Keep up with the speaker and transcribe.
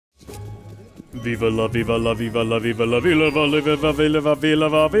Viva la viva la viva la viva la viva la viva la viva la viva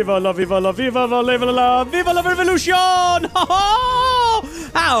la viva la viva la viva la viva la viva la revolution!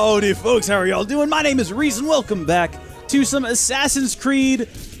 Howdy folks, how are y'all doing? My name is Rees and welcome back to some Assassin's Creed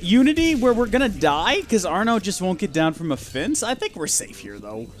Unity where we're gonna die because Arno just won't get down from a fence. I think we're safe here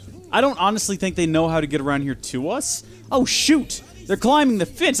though. I don't honestly think they know how to get around here to us. Oh shoot! They're climbing the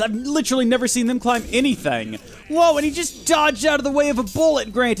fence. I've literally never seen them climb anything. Whoa, and he just dodged out of the way of a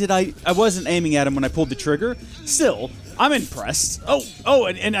bullet. Granted, I wasn't aiming at him when I pulled the trigger. Still, I'm impressed. Oh,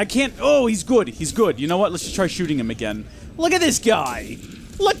 and I can't... Oh, he's good. He's good. You know what? Let's just try shooting him again. Look at this guy.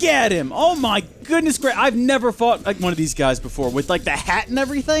 Look at him. Oh, my goodness. I've never fought like one of these guys before with, like, the hat and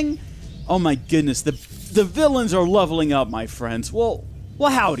everything. Oh, my goodness. The villains are leveling up, my friends. Well,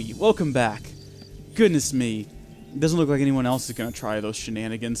 howdy. Welcome back. Goodness me. It doesn't look like anyone else is going to try those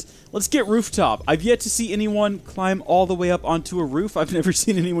shenanigans. Let's get rooftop. I've yet to see anyone climb all the way up onto a roof. I've never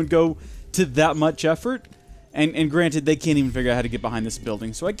seen anyone go to that much effort. And granted, they can't even figure out how to get behind this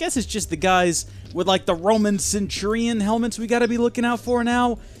building. So I guess it's just the guys with, like, the Roman Centurion helmets we got to be looking out for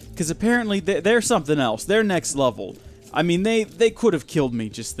now. Because apparently they're something else. They're next level. I mean, they could have killed me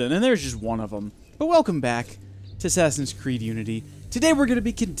just then. And there's just one of them. But welcome back to Assassin's Creed Unity. Today we're going to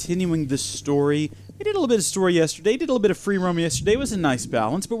be continuing the story. We did a little bit of story yesterday, did a little bit of free roam yesterday. It was a nice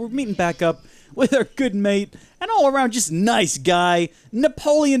balance, but we're meeting back up with our good mate and all around just nice guy,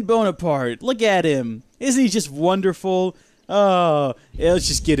 Napoleon Bonaparte. Look at him. Isn't he just wonderful? Oh, yeah, let's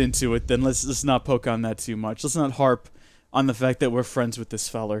just get into it then. Let's not poke on that too much. Let's not harp on the fact that we're friends with this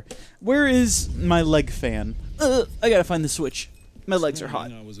feller. Where is my leg fan? I gotta find the switch. My legs are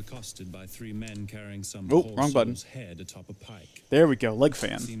hot. I was accosted by three men carrying some wrong button. Head atop a pike. There we go, leg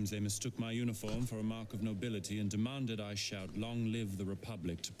fan. Seems they mistook my uniform for a mark of nobility and demanded I shout, "Long live the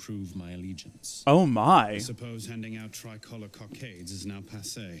Republic," to prove my allegiance. Oh my. I suppose handing out tricolor cockades is now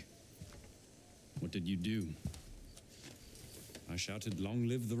passé. What did you do? I shouted, "Long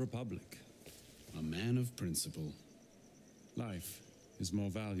live the Republic." A man of principle. Life is more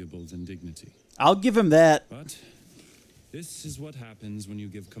valuable than dignity. I'll give him that. But this is what happens when you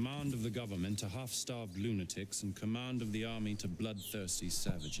give command of the government to half-starved lunatics and command of the army to bloodthirsty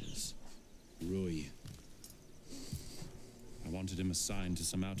savages. Rui. I wanted him assigned to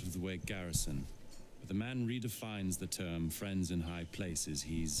some out-of-the-way garrison, but the man redefines the term friends in high places.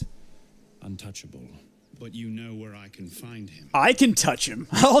 He's untouchable. But you know where I can find him. I can touch him.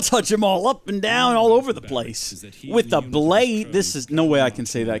 I'll touch him all up and down, all over the place. With a blade, this is no way I can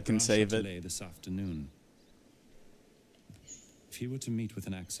say that can save it. This afternoon. If he were to meet with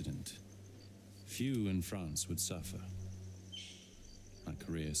an accident, few in France would suffer. My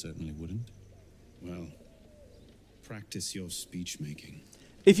career certainly wouldn't. Well, practice your speech-making.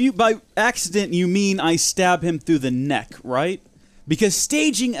 If you, by accident, you mean I stab him through the neck, right? Because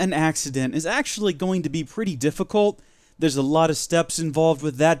staging an accident is actually going to be pretty difficult. There's a lot of steps involved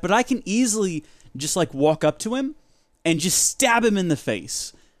with that, but I can easily just, like, walk up to him and just stab him in the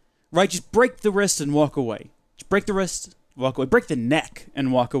face. Right? Just break the wrist and walk away. Just break the wrist, walk away. Break the neck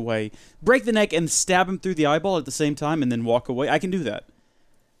and walk away. Break the neck and stab him through the eyeball at the same time and then walk away. I can do that,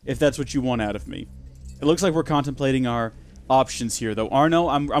 if that's what you want out of me. It looks like we're contemplating our options here, though. Arno,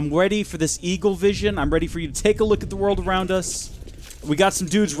 I'm ready for this eagle vision. I'm ready for you to take a look at the world around us. We got some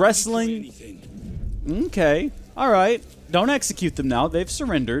dudes wrestling. Okay. Alright. Don't execute them now. They've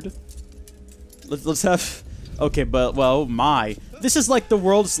surrendered. Let's have... Okay, but, well, my. This is like the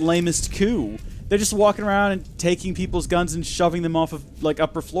world's lamest coup. They're just walking around and taking people's guns and shoving them off of, like,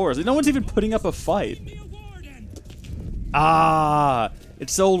 upper floors. No one's even putting up a fight. Ah,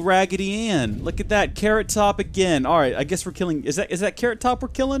 it's old Raggedy Ann. Look at that. Carrot Top again. Alright, I guess we're killing... Is that Carrot Top we're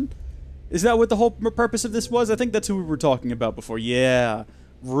killing? Is that what the whole purpose of this was? I think that's who we were talking about before. Yeah.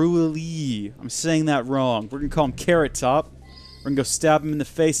 Rui. I'm saying that wrong. We're going to call him Carrot Top. We're going to go stab him in the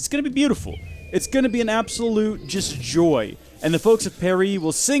face. It's going to be beautiful. It's going to be an absolute just joy. And the folks of Paris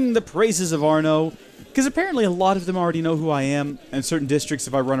will sing the praises of Arno. Because apparently a lot of them already know who I am. In certain districts,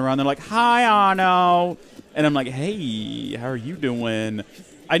 if I run around, they're like, "Hi, Arno." And I'm like, "Hey, how are you doing?"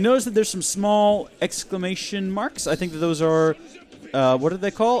 I noticed that there's some small exclamation marks. I think that those are... what do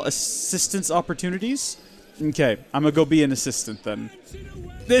they call? Assistance opportunities? Okay, I'm gonna go be an assistant then.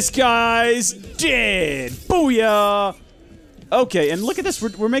 This guy's dead! Booyah! Okay, and look at this.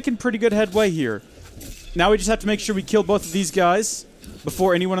 We're making pretty good headway here. Now we just have to make sure we kill both of these guys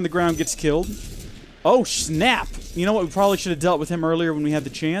before anyone on the ground gets killed. Oh, snap! You know what? We probably should have dealt with him earlier when we had the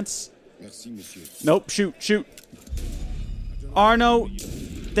chance. Nope, shoot. Arno,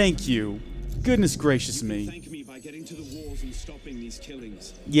 thank you. Goodness gracious me.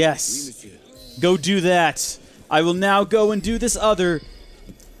 Yes. Go do that. I will now go and do this other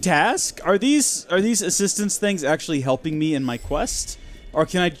task? Are these assistance things actually helping me in my quest? Or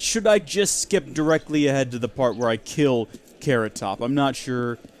should I just skip directly ahead to the part where I kill Carrot Top? I'm not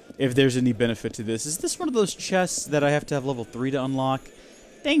sure if there's any benefit to this. Is this one of those chests that I have to have level 3 to unlock?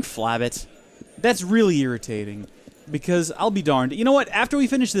 Dang flabbit. That's really irritating. Because I'll be darned. You know what? After we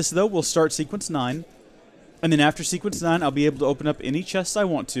finish this, though, we'll start Sequence 9. And then after Sequence 9, I'll be able to open up any chests I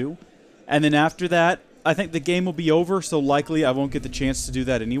want to. And then after that, I think the game will be over, so likely I won't get the chance to do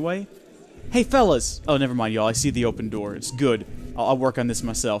that anyway. Hey, fellas! Oh, never mind, y'all. I see the open door. It's good. I'll work on this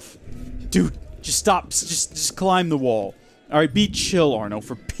myself. Dude, just stop. Just climb the wall. Alright, be chill, Arno,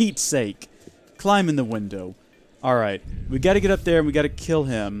 for Pete's sake. Climb in the window. Alright, we gotta get up there and we gotta kill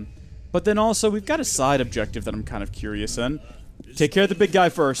him. But then also, we've got a side objective that I'm kind of curious in. Take care of the big guy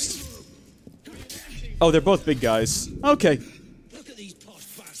first. Oh, they're both big guys. Okay.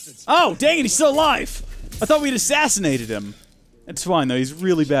 Oh, dang it, he's still alive! I thought we'd assassinated him. It's fine, though. He's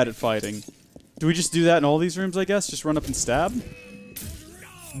really bad at fighting. Do we just do that in all these rooms, I guess? Just run up and stab?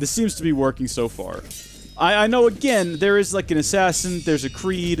 This seems to be working so far. I know, again, there is like an assassin, there's a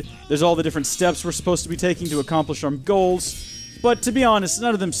creed, there's all the different steps we're supposed to be taking to accomplish our goals, but to be honest,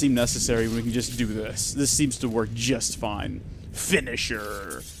 none of them seem necessary when we can just do this. This seems to work just fine.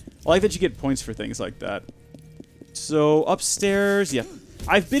 Finisher! I like that you get points for things like that. So, upstairs, yeah.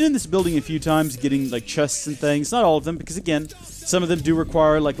 I've been in this building a few times getting, like, chests and things. Not all of them, because, again, some of them do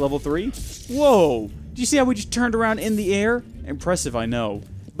require, like, level 3. Whoa! Do you see how we just turned around in the air? Impressive, I know.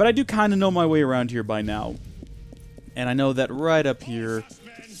 But I do kind of know my way around here by now. And I know that right up here...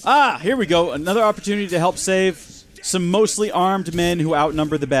 Ah! Here we go! Another opportunity to help save some mostly armed men who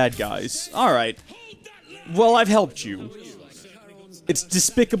outnumber the bad guys. Alright. Well, I've helped you. It's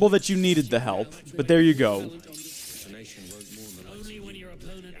despicable that you needed the help, but there you go.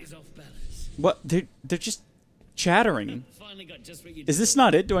 What? They're just chattering. Is this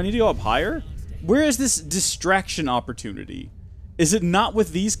not it? Do I need to go up higher? Where is this distraction opportunity? Is it not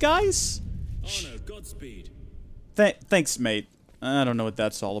with these guys? Oh no, Godspeed. Thanks, mate. I don't know what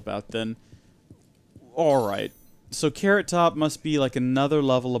that's all about then. Alright. So Carrot Top must be like another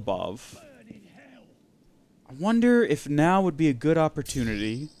level above. I wonder if now would be a good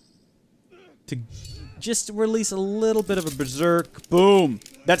opportunity to just release a little bit of a berserk. Boom!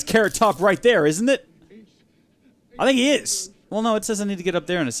 That's Carrot Top right there, isn't it? I think he is. Well, no, it says I need to get up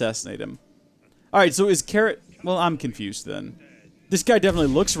there and assassinate him. Alright, so is Carrot... Well, I'm confused then. This guy definitely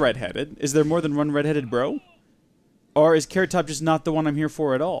looks redheaded. Is there more than one redheaded bro? Or is Carrot Top just not the one I'm here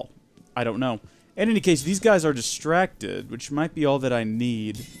for at all? I don't know. In any case, these guys are distracted, which might be all that I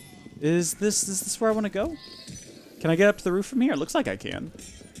need. Is this where I want to go? Can I get up to the roof from here? It looks like I can.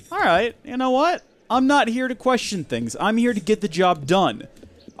 Alright, you know what? I'm not here to question things. I'm here to get the job done.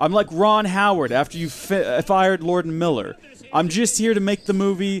 I'm like Ron Howard after you fired Lord and Miller. I'm just here to make the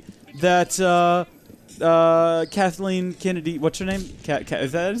movie that, Kathleen Kennedy... What's her name?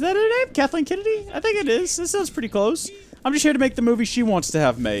 Is that her name? Kathleen Kennedy? I think it is. This sounds pretty close. I'm just here to make the movie she wants to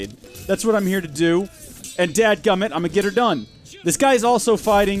have made. That's what I'm here to do. And dadgummit, I'm gonna get her done. This guy's also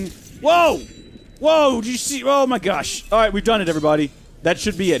fighting... Whoa! Whoa! Did you see? Oh my gosh. Alright, we've done it, everybody. That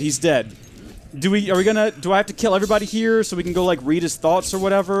should be it. He's dead. Do I have to kill everybody here so we can go, like, read his thoughts or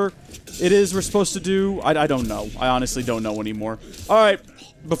whatever it is we're supposed to do? I don't know. I honestly don't know anymore. Alright,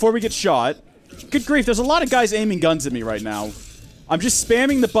 before we get shot... Good grief, there's a lot of guys aiming guns at me right now. I'm just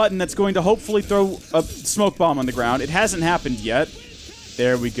spamming the button that's going to hopefully throw a smoke bomb on the ground. It hasn't happened yet.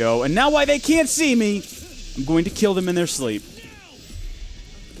 There we go. And now while they can't see me, I'm going to kill them in their sleep.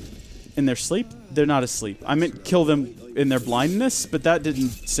 In their sleep? They're not asleep. I meant kill them in their blindness, but that didn't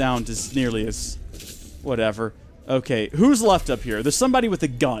sound as nearly as... Whatever. Okay, who's left up here? There's somebody with a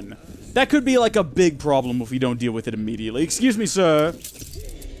gun. That could be like a big problem if we don't deal with it immediately. Excuse me, sir.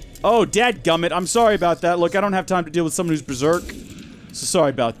 Oh, dadgummit, I'm sorry about that. Look, I don't have time to deal with someone who's berserk. So sorry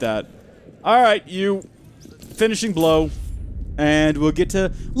about that. Alright, you. Finishing blow. And we'll get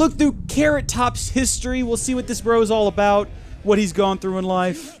to look through Carrot Top's history. We'll see what this bro is all about. What he's gone through in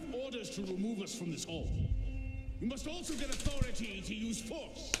life. Orders to remove us from this hall. You must also get authority to use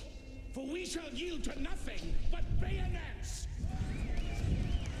force. For we shall yield to nothing but bayonets.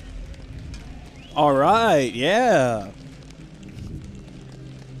 Alright, yeah.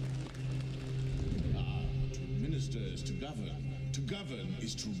 Ministers to govern. To govern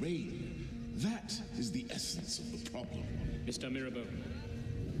is to reign. That is the essence of the problem. Mr. Mirabeau.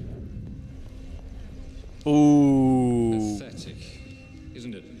 Ooh. Pathetic,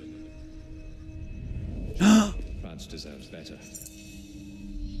 isn't it? France deserves better.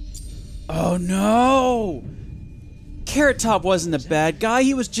 Oh no! Carrot Top wasn't a bad guy,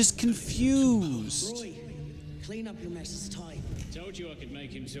 he was just confused. Roy, clean up your mess, it's time. Told Told you I could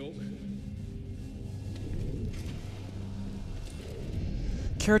make him talk.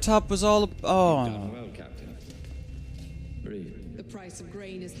 Carrot Top was all... Oh. Done well, Captain. Reed. The price of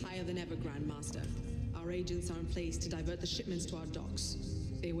grain is higher than ever, Grandmaster. Our agents are in place to divert the shipments to our docks.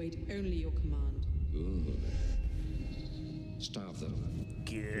 They await only your command. Good. Starve them.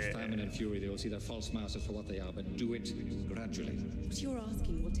 With famine and fury, they will see their false masters for what they are, but do it gradually. What you're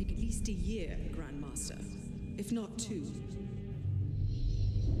asking will take at least a year, Grandmaster. If not 2.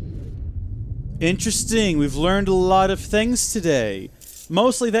 Interesting. We've learned a lot of things today.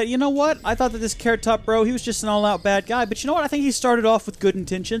 Mostly that, you know what? I thought that this Carrot Top bro, he was just an all-out bad guy. But you know what? I think he started off with good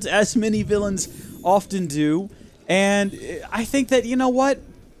intentions, as many villains often do. And I think that, you know what?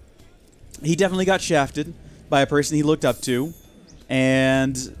 He definitely got shafted by a person he looked up to.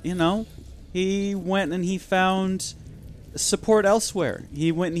 And, you know, he went and he found support elsewhere.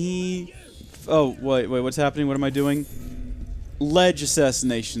 He went and he... Oh, wait, what's happening? What am I doing? Ledge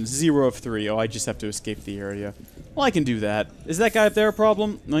assassination, 0 of 3. Oh, I just have to escape the area. Well, I can do that. Is that guy up there a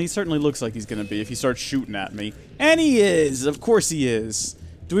problem? No, he certainly looks like he's gonna be if he starts shooting at me. And he is! Of course he is.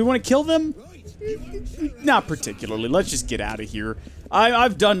 Do we want to kill them? Not particularly. Let's just get out of here.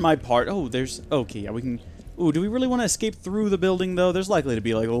 I've done my part. Oh, there's... Okay, yeah, we can... Ooh, do we really want to escape through the building, though? There's likely to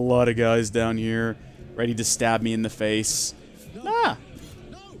be, like, a lot of guys down here ready to stab me in the face. Ah!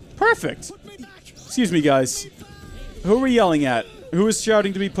 Perfect! Excuse me, guys. Who are we yelling at? Who is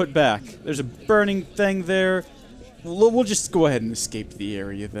shouting to be put back? There's a burning thing there. We'll just go ahead and escape the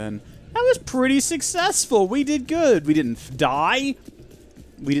area, then. That was pretty successful. We did good. We didn't die.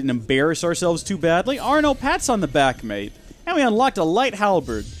 We didn't embarrass ourselves too badly. Arno, pats on the back, mate. And we unlocked a light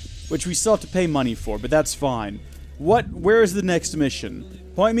halberd, which we still have to pay money for, but that's fine. Where is the next mission?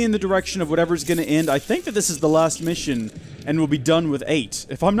 Point me in the direction of whatever's gonna end. I think that this is the last mission, and we'll be done with 8,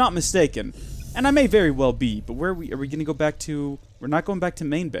 if I'm not mistaken. And I may very well be, but where are we gonna go back to? We're not going back to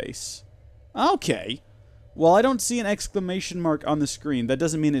main base. Okay. Well, I don't see an exclamation mark on the screen. That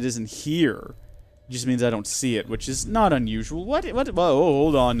doesn't mean it isn't here. It just means I don't see it, which is not unusual. What? Oh,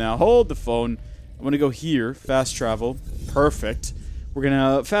 hold on now. Hold the phone. I'm gonna go here. Fast travel. Perfect. We're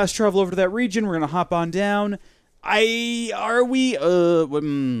gonna fast travel over to that region. We're gonna hop on down. I'm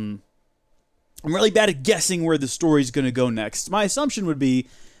really bad at guessing where the story's gonna go next. My assumption would be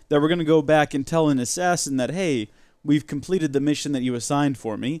that we're gonna go back and tell an assassin that, hey, we've completed the mission that you assigned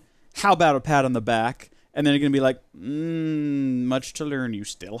for me. How about a pat on the back? And then they're gonna be like, much to learn you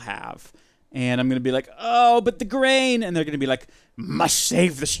still have. And I'm gonna be like, oh, but the grain. And they're gonna be like, must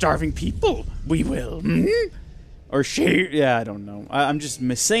save the starving people. We will. Or share. Yeah, I don't know. I'm just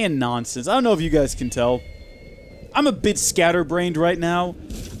saying nonsense. I don't know if you guys can tell. I'm a bit scatterbrained right now.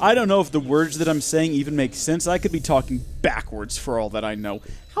 I don't know if the words that I'm saying even make sense. I could be talking backwards for all that I know.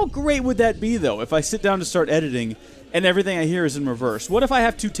 How great would that be, though, if I sit down to start editing and everything I hear is in reverse? What if I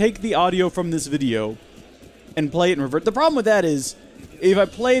have to take the audio from this video and play it in reverse? The problem with that is, if I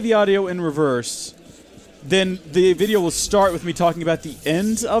play the audio in reverse, then the video will start with me talking about the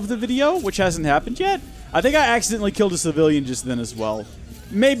end of the video, which hasn't happened yet. I think I accidentally killed a civilian just then as well.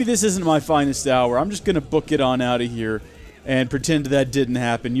 Maybe this isn't my finest hour. I'm just gonna book it on out of here and pretend that didn't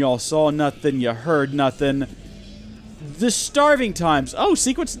happen. Y'all saw nothing, you heard nothing. The starving times. Oh,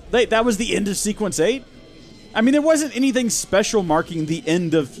 sequence... that was the end of sequence 8? I mean, there wasn't anything special marking the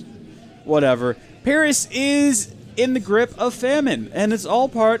end of... whatever. Paris is in the grip of famine, and it's all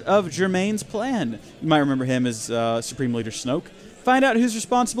part of Germain's plan. You might remember him as Supreme Leader Snoke. Find out who's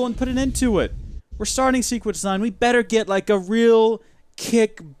responsible and put an end to it. We're starting sequence 9. We better get, like, a real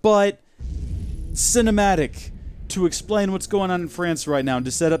kick-butt cinematic to explain what's going on in France right now and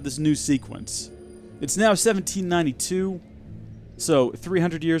to set up this new sequence. It's now 1792, so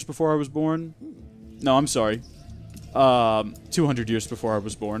 300 years before I was born. No, I'm sorry. 200 years before I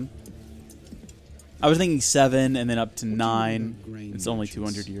was born. I was thinking 7 and then up to 9. It's only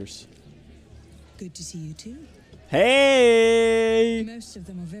 200 years. Good to see you too. Hey! Most of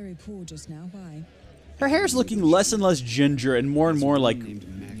them are very poor just now. Why? Her hair's looking less and less ginger and more like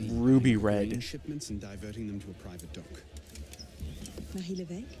ruby red. Shipments and diverting them to a private dock. Marie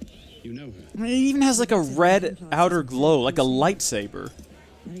Levesque? You know her. It even has like a red outer glow, like a lightsaber.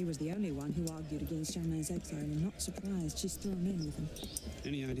 Marie was the only one who argued against Germain's exile. I'm not surprised she's thrown in with him.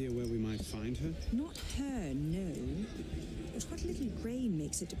 Any idea where we might find her? Not her, no. But what little grain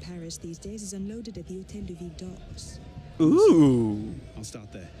makes it to Paris these days is unloaded at the Hôtel de Ville docks. Ooh. I'll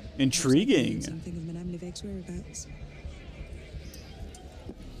start there. Intriguing. Something of Madame Levesque's whereabouts.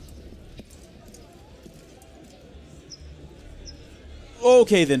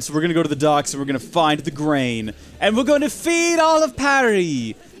 Okay then, so we're gonna go to the docks and we're gonna find the grain. And we're going to feed all of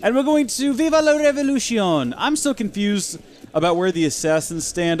Paris! And we're going to Viva la Revolution! I'm so confused. about where the assassins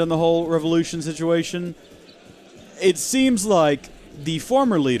stand on the whole revolution situation. It seems like the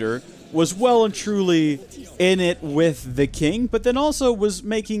former leader was well and truly in it with the king, but then also was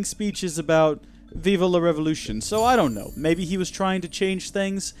making speeches about Viva la Revolution. So I don't know. Maybe he was trying to change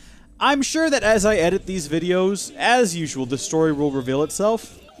things. I'm sure that as I edit these videos, as usual, the story will reveal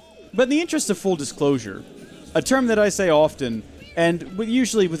itself. But in the interest of full disclosure, a term that I say often, and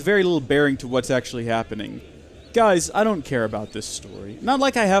usually with very little bearing to what's actually happening, guys, I don't care about this story. Not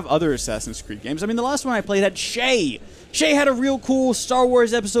like I have other Assassin's Creed games. I mean, the last one I played had Shay. Shay had a real cool Star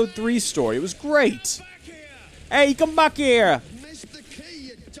Wars Episode 3 story. It was great. Hey, come back here. Missed the key,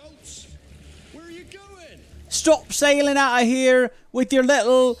 you dolts. Where are you going? Stop sailing out of here with your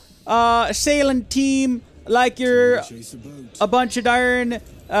little sailing team like you're a bunch of darn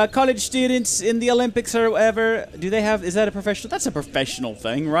college students in the Olympics or whatever. Do they have... Is that a professional... That's a professional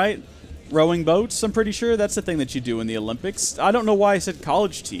thing, right? Rowing boats, I'm pretty sure. That's the thing that you do in the Olympics. I don't know why I said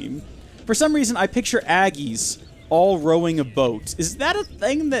college team. For some reason, I picture Aggies all rowing a boat. Is that a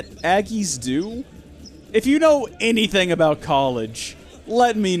thing that Aggies do? If you know anything about college,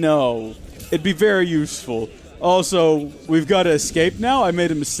 let me know. It'd be very useful. Also, we've got to escape now. I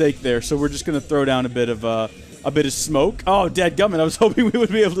made a mistake there, so we're just going to throw down a bit of smoke. Oh, dadgummit, I was hoping we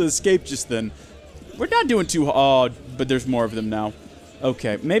would be able to escape just then. We're not doing too... Oh, but there's more of them now.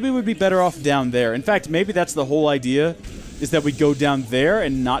 Okay, maybe we'd be better off down there. In fact, maybe that's the whole idea, is that we go down there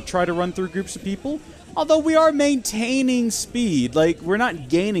and not try to run through groups of people. Although we are maintaining speed. Like, we're not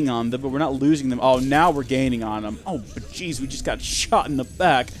gaining on them, but we're not losing them. Oh, now we're gaining on them. Oh, but jeez, we just got shot in the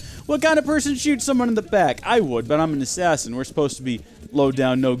back. What kind of person shoots someone in the back? I would, but I'm an assassin. We're supposed to be low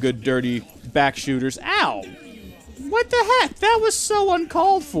down, no good, dirty back shooters. Ow! What the heck? That was so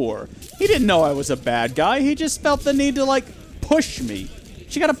uncalled for. He didn't know I was a bad guy. He just felt the need to, like, push me.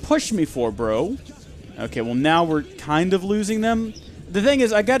 What you gotta push me for, bro? Okay, well, now we're kind of losing them. The thing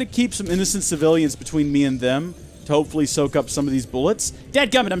is, I gotta keep some innocent civilians between me and them to hopefully soak up some of these bullets.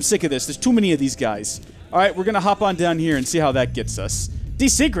 Dadgummit, I'm sick of this. There's too many of these guys. Alright, we're gonna hop on down here and see how that gets us.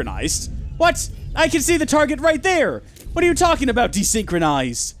 Desynchronized? What? I can see the target right there! What are you talking about,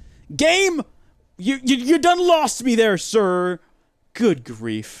 desynchronized? Game? You done lost me there, sir! Good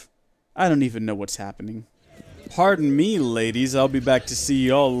grief. I don't even know what's happening. Pardon me, ladies. I'll be back to see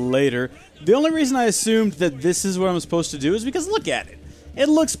y'all later. The only reason I assumed that this is what I'm supposed to do is because look at it. It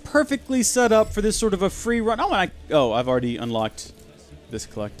looks perfectly set up for this sort of a free run. Oh, I've already unlocked this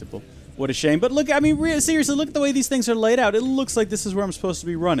collectible. What a shame. But look, I mean, seriously, look at the way these things are laid out. It looks like this is where I'm supposed to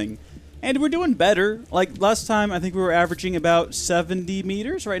be running. And we're doing better. Like, last time, I think we were averaging about 70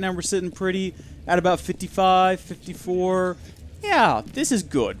 meters. Right now, we're sitting pretty at about 55, 54. Yeah, this is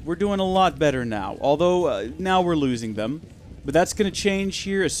good. We're doing a lot better now. Although, now we're losing them. But that's going to change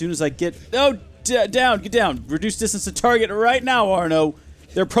here as soon as I get... Oh, get down. Reduce distance to target right now, Arno.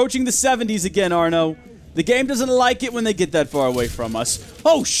 They're approaching the 70s again, Arno. The game doesn't like it when they get that far away from us.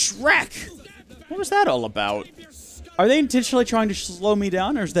 Oh, Shrek! What was that all about? Are they intentionally trying to slow me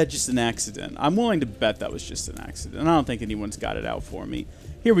down, or is that just an accident? I'm willing to bet that was just an accident. I don't think anyone's got it out for me.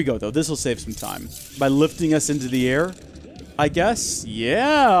 Here we go, though. This will save some time. By lifting us into the air, I guess?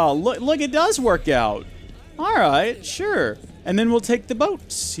 Yeah, look, it does work out. Alright, sure. And then we'll take the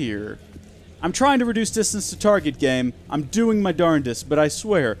boats here. I'm trying to reduce distance to target, game. I'm doing my darndest, but I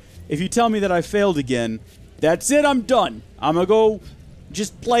swear, if you tell me that I failed again, that's it, I'm done. I'm gonna go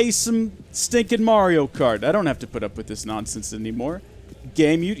just play some stinking Mario Kart. I don't have to put up with this nonsense anymore.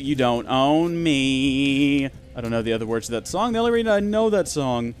 Game, you don't own me. I don't know the other words to that song. The only reason I know that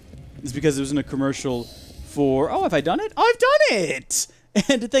song is because it was in a commercial for... Oh, have I done it? Oh, I've done it!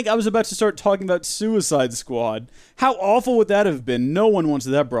 And to think I was about to start talking about Suicide Squad. How awful would that have been? No one wants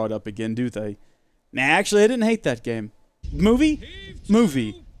that brought up again, do they? Nah, actually, I didn't hate that game. Movie?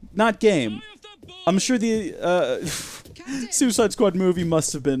 Movie. Not game. I'm sure the Suicide Squad movie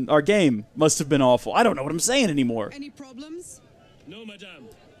must have been... Our game must have been awful. I don't know what I'm saying anymore. Any problems? No, madame.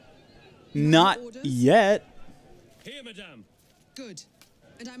 Not yet. Here, madame. Good.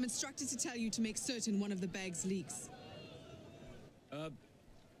 And I'm instructed to tell you to make certain one of the bags leaks.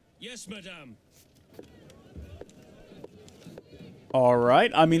 Yes, madame.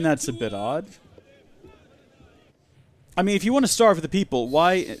 Alright, I mean, that's a bit odd. I mean, if you want to starve the people,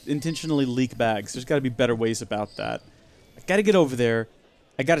 why intentionally leak bags? There's got to be better ways about that. I got to get over there.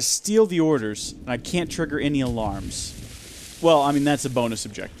 I got to steal the orders, and I can't trigger any alarms. Well, I mean, that's a bonus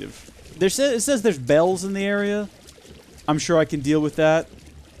objective. It says there's bells in the area. I'm sure I can deal with that.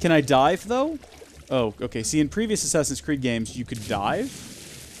 Can I dive, though? Oh, okay. See, in previous Assassin's Creed games, you could dive.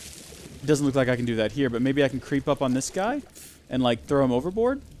 It doesn't look like I can do that here, but maybe I can creep up on this guy and, like, throw him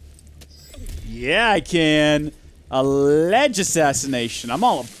overboard? Yeah, I can. Alleged assassination. I'm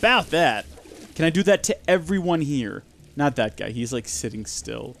all about that. Can I do that to everyone here? Not that guy. He's like sitting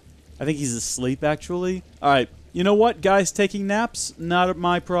still. I think he's asleep, actually. Alright. You know what? Guys taking naps? Not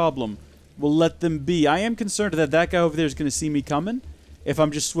my problem. We'll let them be. I am concerned that that guy over there is going to see me coming. If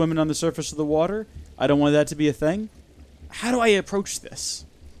I'm just swimming on the surface of the water. I don't want that to be a thing. How do I approach this?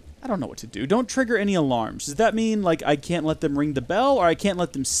 I don't know what to do. Don't trigger any alarms. Does that mean, like, I can't let them ring the bell, or I can't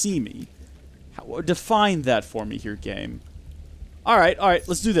let them see me? Define that for me here, game. Alright,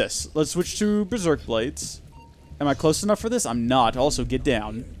 let's do this. Let's switch to Berserk Blades. Am I close enough for this? I'm not. Also, get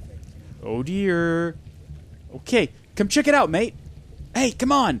down. Oh, dear. Okay, come check it out, mate. Hey,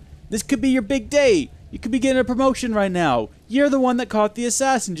 come on. This could be your big day. You could be getting a promotion right now. You're the one that caught the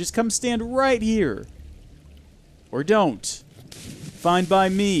assassin. Just come stand right here. Or don't. Fine by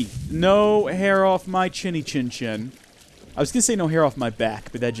me. No hair off my chinny chin chin. I was gonna say no hair off my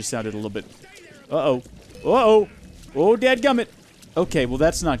back, but that just sounded a little bit... Uh-oh. Uh-oh. Oh, dadgummit. Okay, well,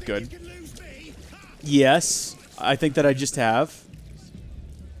 that's not good. Yes, I think that I just have.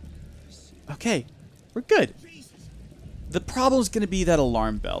 Okay, we're good. The problem's gonna be that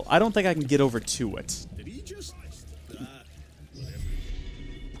alarm bell. I don't think I can get over to it.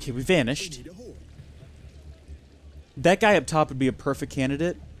 Okay, we vanished. That guy up top would be a perfect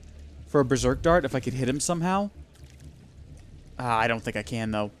candidate for a Berserk Dart if I could hit him somehow. I don't think I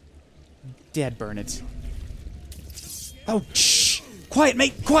can, though. Dad burn it. Oh, shh! Quiet,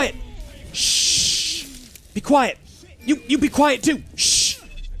 mate! Quiet! Shh! Be quiet! You be quiet, too! Shh!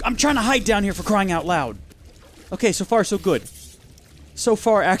 I'm trying to hide down here for crying out loud. Okay, so far, so good. So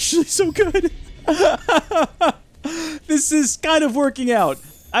far, actually, so good. This is kind of working out.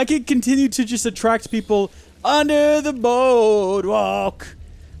 I can continue to just attract people under the boardwalk,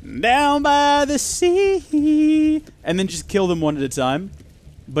 down by the sea, and then just kill them one at a time.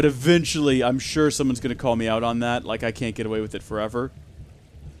 But eventually, I'm sure someone's going to call me out on that. Like, I can't get away with it forever.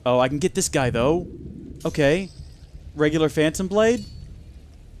 Oh, I can get this guy, though. Okay. Regular Phantom Blade?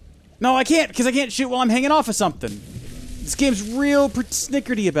 No, I can't, because I can't shoot while I'm hanging off of something. This game's real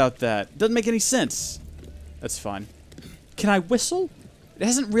snickerty about that. Doesn't make any sense. That's fine. Can I whistle? It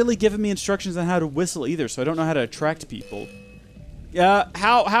hasn't really given me instructions on how to whistle either, so I don't know how to attract people. Yeah,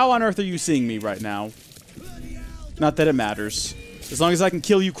 how on earth are you seeing me right now? Not that it matters. As long as I can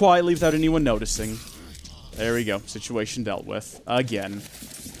kill you quietly without anyone noticing. There we go. Situation dealt with. Again.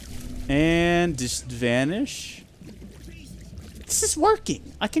 And just vanish. This is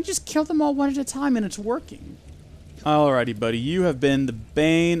working. I can just kill them all one at a time and it's working. Alrighty, buddy. You have been the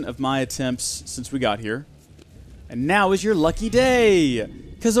bane of my attempts since we got here. And now is your lucky day.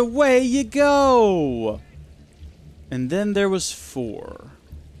 Because away you go. And then there was 4.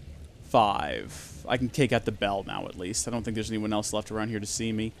 5. I can take out the bell now, at least. I don't think there's anyone else left around here to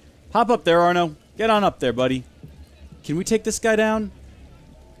see me. Hop up there, Arno. Get on up there, buddy. Can we take this guy down?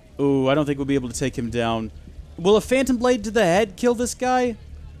 Ooh, I don't think we'll be able to take him down. Will a Phantom Blade to the head kill this guy?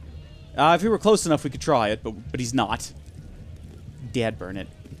 If he were close enough, we could try it, but he's not. Dad burn it.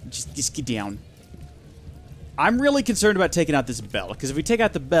 Just get down. I'm really concerned about taking out this bell, because if we take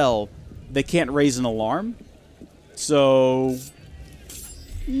out the bell, they can't raise an alarm. So...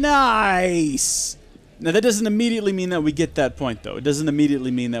 Nice! Now, that doesn't immediately mean that we get that point, though. It doesn't immediately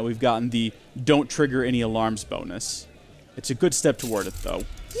mean that we've gotten the don't trigger any alarms bonus. It's a good step toward it, though.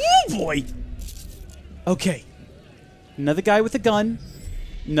 Oh, boy! Okay. Another guy with a gun.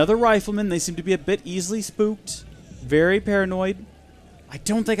 Another rifleman. They seem to be a bit easily spooked. Very paranoid. I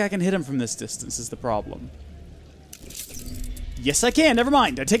don't think I can hit him from this distance is the problem. Yes, I can. Never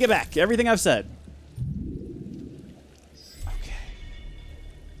mind. I take it back. Everything I've said.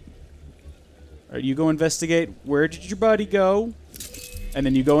 Alright, you go investigate. Where did your buddy go? And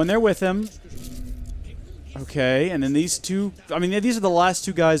then you go in there with him. Okay, and then these two... I mean, these are the last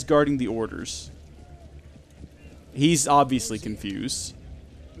 2 guys guarding the orders. He's obviously confused.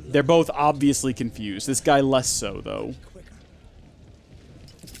 They're both obviously confused. This guy less so, though.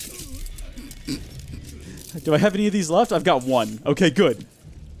 Do I have any of these left? I've got 1. Okay, good.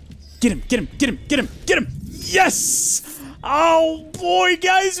 Get him, get him, get him, get him, get him! Yes! Oh, boy,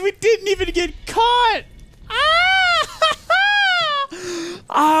 guys, we didn't even get caught! Ah!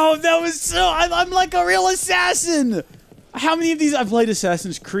 Oh, that was so... I'm like a real assassin! How many of these... I've played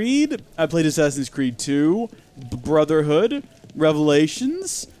Assassin's Creed. I played Assassin's Creed 2. Brotherhood.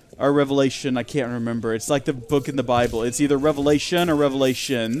 Revelations. Or Revelation, I can't remember. It's like the book in the Bible. It's either Revelation or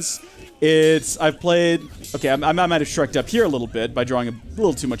Revelations. I've played... Okay, I might have shreked up here a little bit by drawing a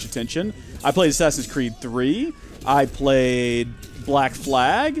little too much attention. I played Assassin's Creed 3. I played Black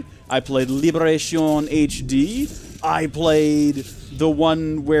Flag. I played Liberation HD. I played the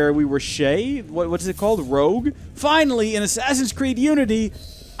one where we were Shay. What's it called? Rogue? Finally, in Assassin's Creed Unity,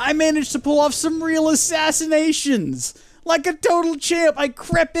 I managed to pull off some real assassinations. Like a total champ. I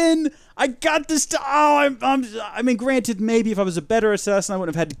crept in. I got this to... Oh, I mean, granted, maybe if I was a better assassin, I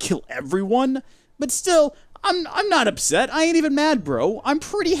wouldn't have had to kill everyone. But still, I'm not upset. I ain't even mad, bro. I'm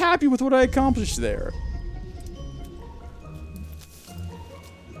pretty happy with what I accomplished there.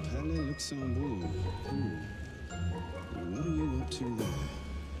 Palais Luxembourg. What are you up to there?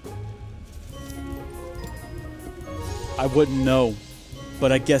 I wouldn't know.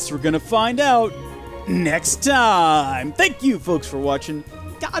 But I guess we're gonna find out next time. Thank you, folks, for watching.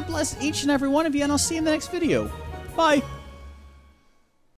 God bless each and every one of you, and I'll see you in the next video. Bye.